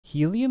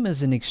Helium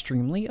is an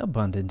extremely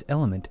abundant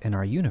element in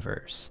our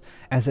universe,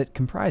 as it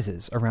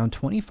comprises around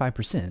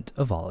 25%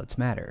 of all its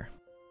matter.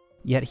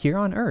 Yet here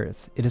on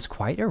Earth, it is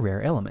quite a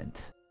rare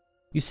element.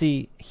 You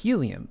see,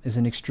 helium is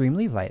an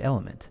extremely light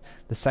element,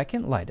 the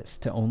second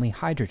lightest to only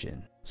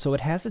hydrogen, so it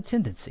has a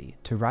tendency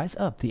to rise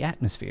up the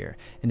atmosphere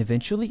and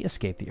eventually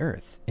escape the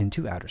Earth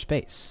into outer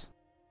space.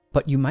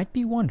 But you might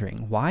be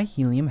wondering why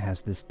helium has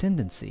this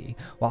tendency,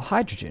 while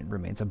hydrogen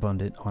remains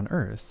abundant on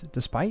Earth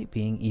despite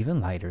being even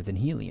lighter than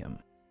helium.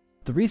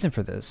 The reason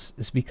for this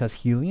is because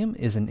helium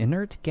is an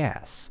inert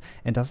gas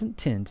and doesn't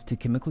tend to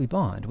chemically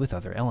bond with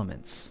other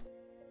elements.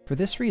 For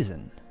this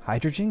reason,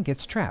 hydrogen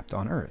gets trapped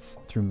on Earth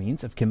through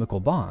means of chemical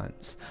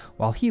bonds,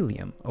 while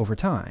helium, over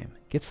time,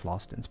 gets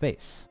lost in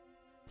space.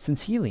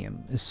 Since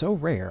helium is so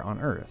rare on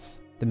Earth,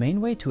 the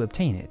main way to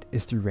obtain it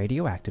is through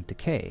radioactive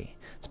decay,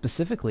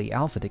 specifically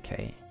alpha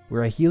decay,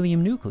 where a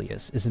helium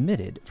nucleus is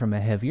emitted from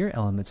a heavier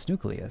element's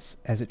nucleus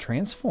as it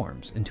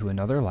transforms into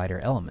another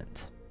lighter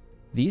element.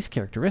 These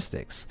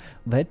characteristics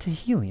led to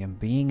helium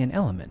being an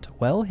element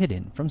well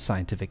hidden from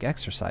scientific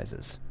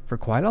exercises for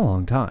quite a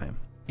long time,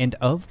 and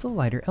of the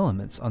lighter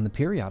elements on the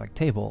periodic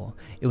table,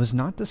 it was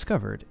not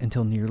discovered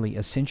until nearly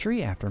a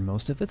century after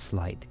most of its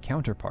light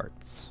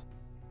counterparts.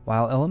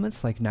 While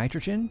elements like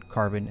nitrogen,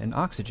 carbon, and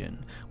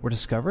oxygen were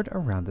discovered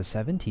around the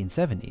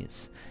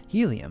 1770s,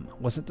 helium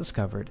wasn't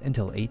discovered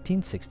until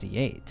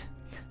 1868,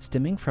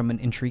 stemming from an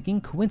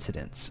intriguing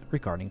coincidence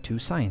regarding two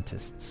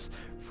scientists,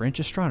 French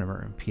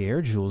astronomer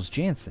Pierre-Jules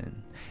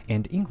Janssen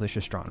and English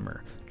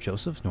astronomer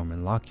Joseph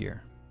Norman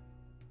Lockyer.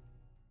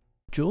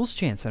 Jules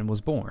Janssen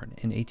was born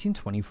in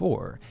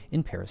 1824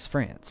 in Paris,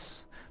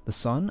 France, the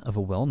son of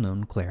a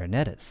well-known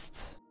clarinetist.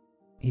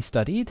 He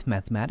studied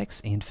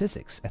mathematics and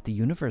physics at the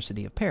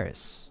University of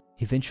Paris,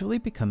 eventually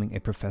becoming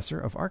a professor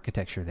of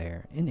architecture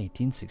there in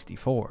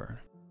 1864.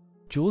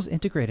 Jules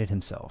integrated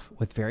himself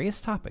with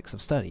various topics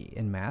of study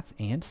in math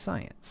and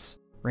science,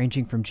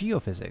 ranging from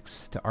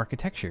geophysics to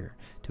architecture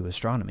to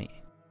astronomy.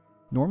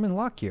 Norman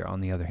Lockyer, on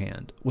the other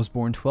hand, was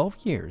born 12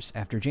 years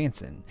after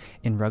Janssen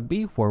in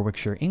Rugby,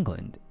 Warwickshire,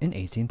 England in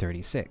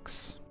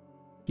 1836.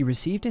 He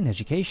received an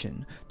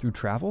education through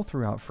travel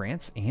throughout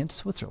France and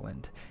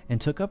Switzerland and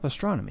took up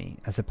astronomy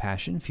as a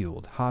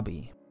passion-fueled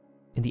hobby.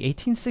 In the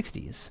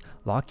 1860s,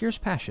 Lockyer's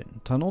passion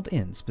tunneled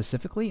in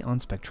specifically on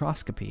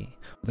spectroscopy,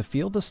 the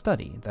field of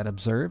study that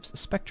observes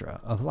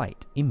spectra of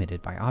light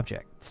emitted by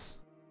objects.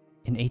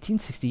 In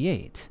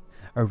 1868,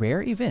 a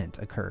rare event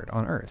occurred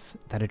on Earth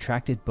that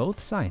attracted both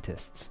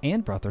scientists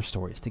and brought their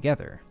stories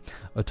together: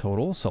 a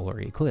total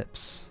solar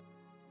eclipse.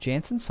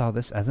 Janssen saw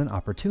this as an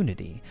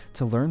opportunity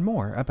to learn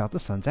more about the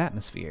Sun's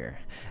atmosphere,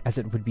 as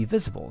it would be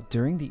visible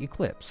during the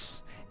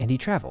eclipse, and he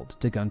traveled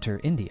to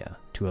Guntur, India,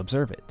 to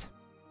observe it.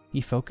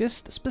 He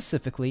focused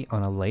specifically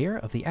on a layer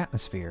of the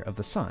atmosphere of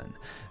the Sun,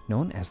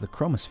 known as the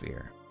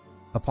chromosphere.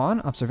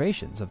 Upon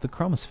observations of the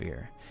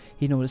chromosphere,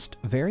 he noticed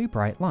very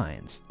bright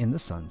lines in the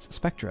Sun's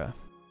spectra.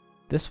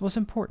 This was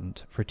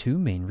important for two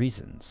main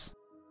reasons.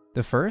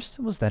 The first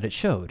was that it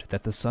showed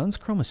that the Sun's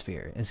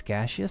chromosphere is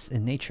gaseous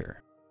in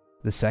nature.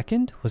 The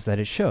second was that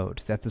it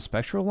showed that the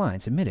spectral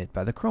lines emitted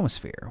by the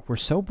chromosphere were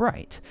so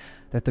bright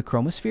that the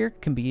chromosphere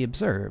can be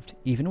observed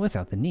even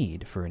without the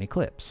need for an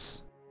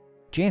eclipse.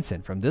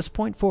 Janssen, from this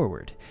point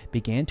forward,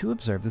 began to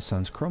observe the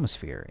Sun's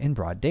chromosphere in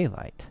broad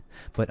daylight,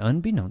 but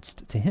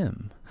unbeknownst to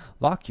him,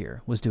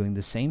 Lockyer was doing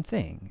the same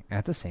thing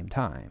at the same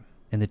time,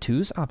 and the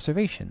two's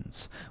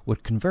observations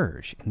would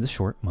converge in the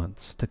short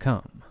months to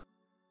come.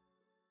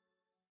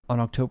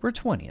 On October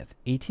 20th,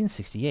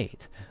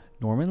 1868,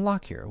 Norman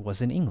Lockyer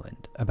was in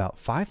England, about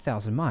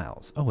 5,000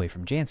 miles away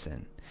from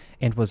Janssen,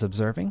 and was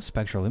observing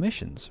spectral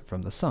emissions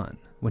from the Sun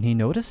when he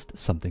noticed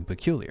something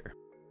peculiar.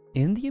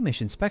 In the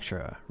emission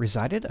spectra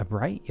resided a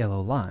bright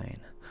yellow line,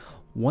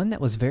 one that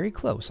was very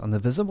close on the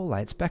visible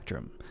light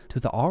spectrum to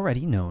the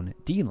already known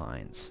D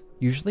lines,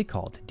 usually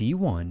called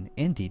D1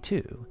 and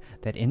D2,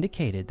 that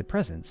indicated the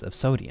presence of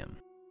sodium.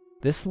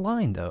 This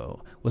line,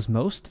 though, was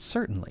most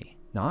certainly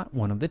not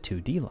one of the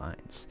two D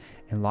lines,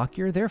 and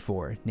Lockyer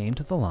therefore named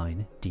the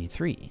line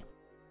D3.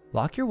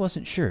 Lockyer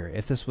wasn't sure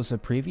if this was a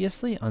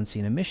previously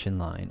unseen emission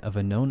line of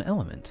a known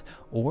element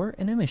or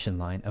an emission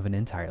line of an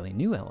entirely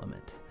new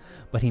element,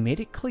 but he made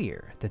it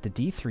clear that the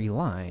D3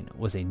 line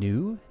was a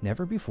new,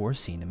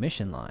 never-before-seen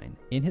emission line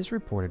in his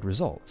reported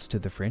results to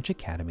the French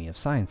Academy of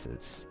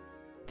Sciences.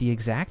 The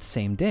exact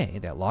same day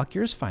that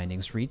Lockyer's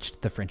findings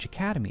reached the French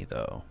Academy,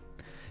 though,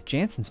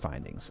 Janssen's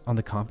findings on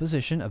the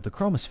composition of the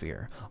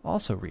chromosphere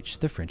also reached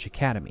the French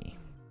Academy.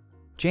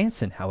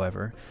 Janssen,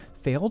 however,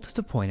 failed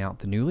to point out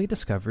the newly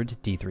discovered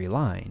D3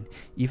 line,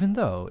 even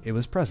though it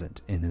was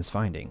present in his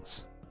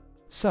findings.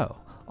 So,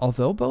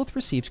 although both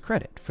received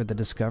credit for the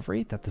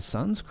discovery that the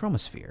Sun's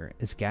chromosphere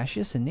is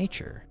gaseous in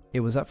nature,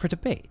 it was up for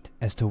debate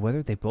as to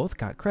whether they both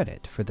got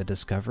credit for the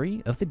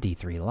discovery of the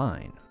D3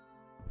 line.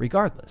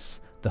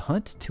 Regardless, the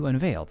hunt to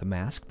unveil the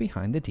mask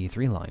behind the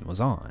D3 line was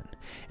on,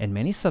 and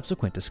many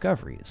subsequent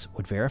discoveries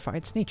would verify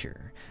its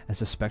nature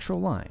as a spectral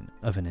line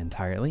of an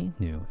entirely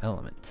new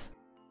element.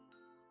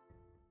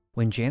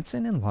 When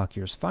Janssen and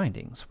Lockyer's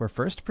findings were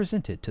first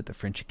presented to the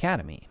French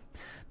Academy,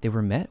 they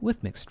were met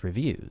with mixed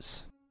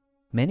reviews.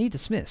 Many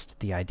dismissed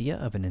the idea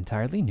of an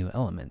entirely new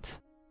element.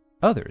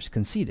 Others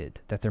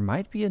conceded that there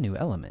might be a new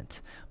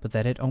element, but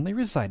that it only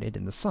resided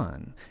in the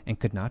Sun and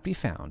could not be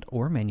found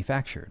or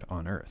manufactured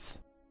on Earth.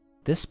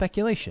 This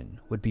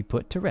speculation would be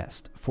put to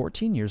rest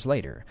 14 years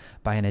later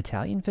by an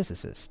Italian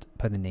physicist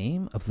by the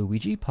name of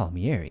Luigi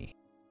Palmieri.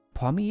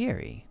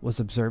 Palmieri was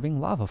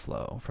observing lava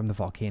flow from the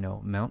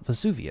volcano Mount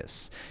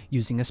Vesuvius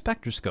using a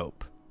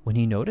spectroscope when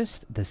he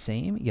noticed the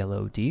same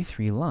yellow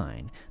D3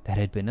 line that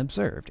had been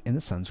observed in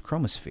the Sun's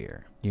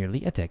chromosphere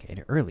nearly a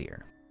decade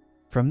earlier.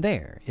 From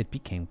there, it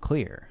became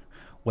clear.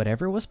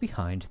 Whatever was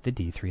behind the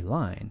D3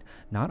 line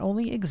not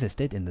only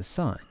existed in the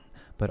Sun,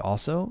 but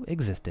also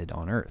existed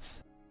on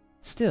Earth.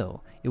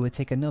 Still, it would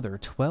take another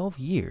 12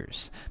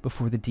 years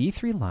before the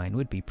D3 line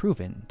would be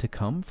proven to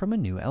come from a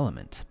new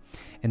element,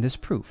 and this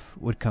proof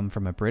would come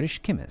from a British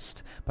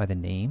chemist by the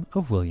name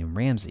of William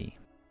Ramsay.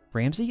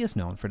 Ramsay is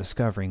known for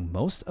discovering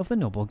most of the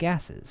noble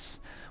gases,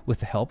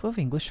 with the help of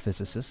English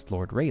physicist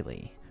Lord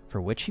Rayleigh,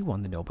 for which he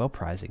won the Nobel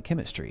Prize in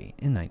Chemistry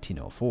in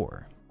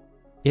 1904.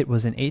 It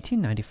was in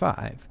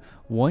 1895,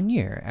 1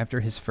 year after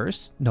his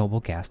first noble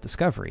gas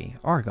discovery,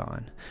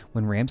 argon,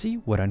 when Ramsay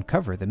would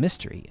uncover the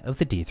mystery of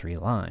the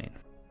D3 line.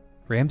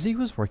 Ramsay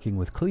was working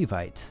with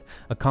cleveite,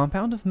 a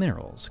compound of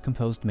minerals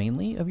composed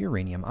mainly of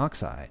uranium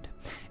oxide,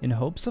 in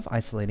hopes of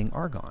isolating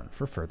argon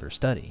for further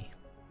study.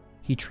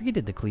 He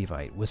treated the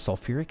cleveite with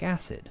sulfuric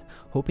acid,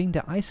 hoping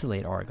to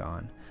isolate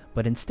argon,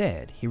 but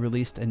instead he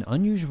released an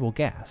unusual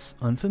gas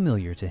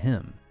unfamiliar to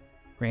him.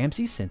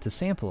 Ramsay sent a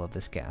sample of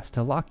this gas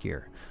to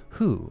Lockyer,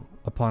 who,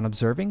 upon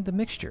observing the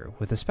mixture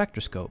with a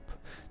spectroscope,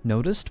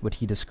 noticed what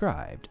he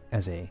described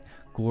as a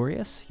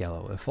glorious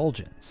yellow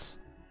effulgence.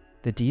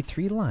 The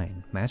D3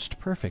 line matched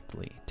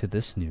perfectly to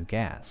this new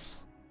gas.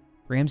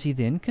 Ramsay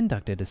then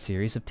conducted a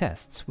series of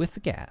tests with the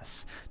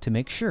gas to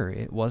make sure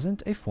it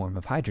wasn't a form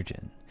of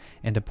hydrogen,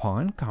 and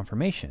upon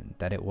confirmation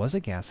that it was a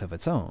gas of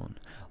its own,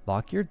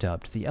 Lockyer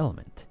dubbed the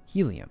element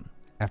helium,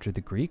 after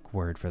the Greek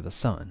word for the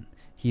sun,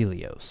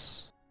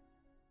 helios.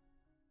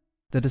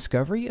 The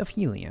discovery of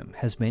helium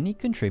has many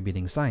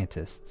contributing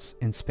scientists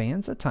and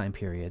spans a time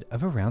period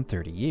of around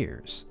 30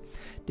 years,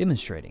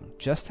 demonstrating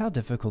just how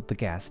difficult the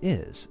gas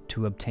is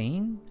to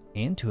obtain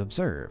and to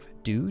observe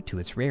due to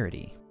its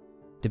rarity.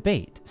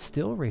 Debate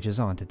still rages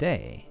on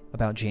today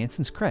about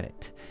Janssen's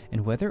credit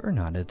and whether or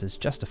not it is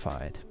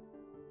justified.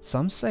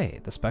 Some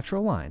say the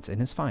spectral lines in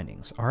his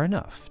findings are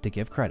enough to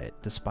give credit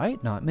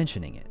despite not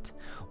mentioning it,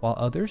 while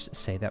others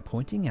say that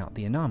pointing out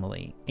the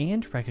anomaly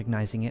and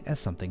recognizing it as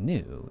something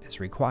new is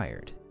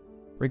required.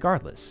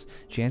 Regardless,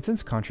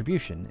 Janssen's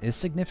contribution is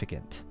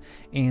significant,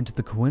 and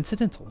the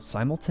coincidental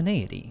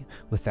simultaneity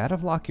with that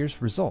of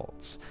Lockyer's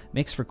results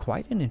makes for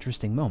quite an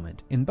interesting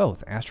moment in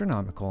both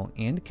astronomical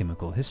and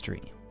chemical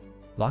history.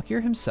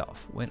 Lockyer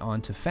himself went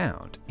on to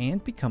found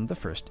and become the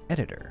first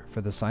editor for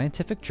the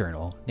scientific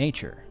journal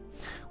Nature,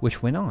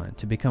 which went on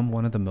to become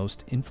one of the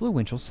most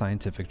influential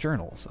scientific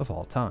journals of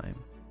all time.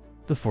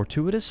 The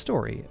fortuitous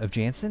story of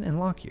Janssen and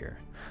Lockyer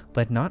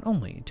led not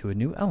only to a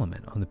new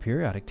element on the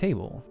periodic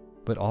table,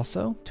 but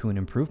also to an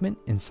improvement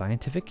in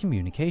scientific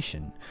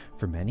communication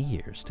for many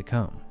years to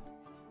come.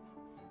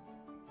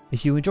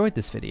 If you enjoyed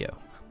this video,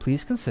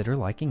 please consider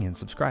liking and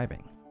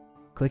subscribing.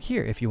 Click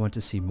here if you want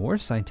to see more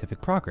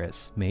scientific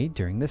progress made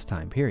during this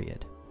time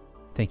period.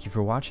 Thank you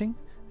for watching,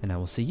 and I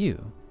will see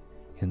you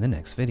in the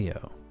next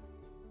video.